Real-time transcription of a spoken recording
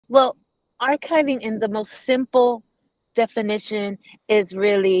Well, archiving in the most simple definition is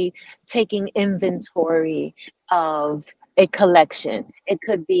really taking inventory of a collection. It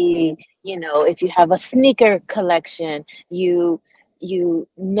could be, you know, if you have a sneaker collection, you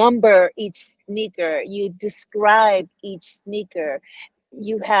number each sneaker, you describe each sneaker.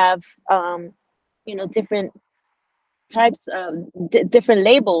 You have you know, different types of different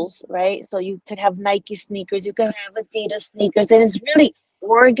labels, right? So you could have Nike sneakers, you could have Adidas sneakers, and it's really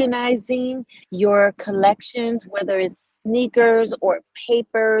organizing your collections, whether it's sneakers or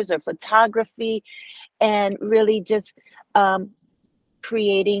papers or photography, and really just um,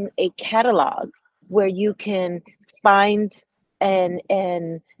 creating a catalog where you can find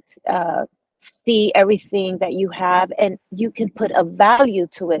and uh, see everything that you have, and you can put a value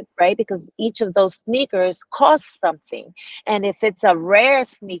to it, right? Because each of those sneakers costs something, and if it's a rare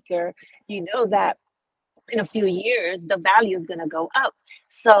sneaker, you know that in a few years the value is going to go up.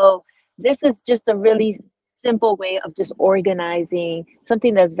 So this is just a really simple way of just organizing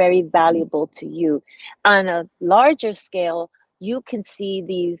something that's very valuable to you. On a larger scale, you can see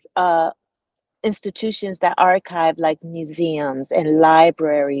these institutions that archive, like museums and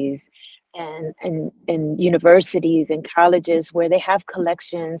libraries and universities and colleges, where they have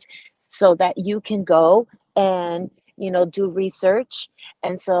collections so that you can go and, you know, do research.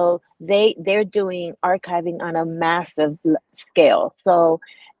 And so they're doing archiving on a massive scale. So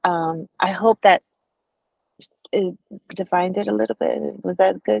I hope that it defined it a little bit. Was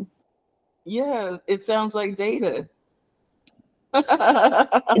that good? Yeah, it sounds like data.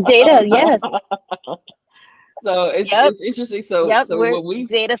 Data, yes. So Yep. it's interesting. So Yep. so We're what we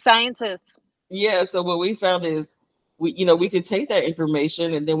data scientists. yeah, so what we found is we can take that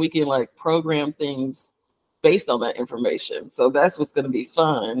information and then we can like program things based on that information. So that's what's going to be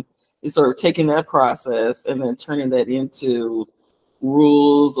fun, is sort of taking that process and then turning that into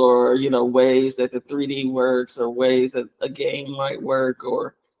rules, or ways that the 3D works, or ways that a game might work,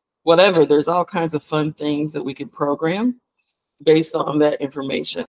 or whatever. There's all kinds of fun things that we can program based on that information.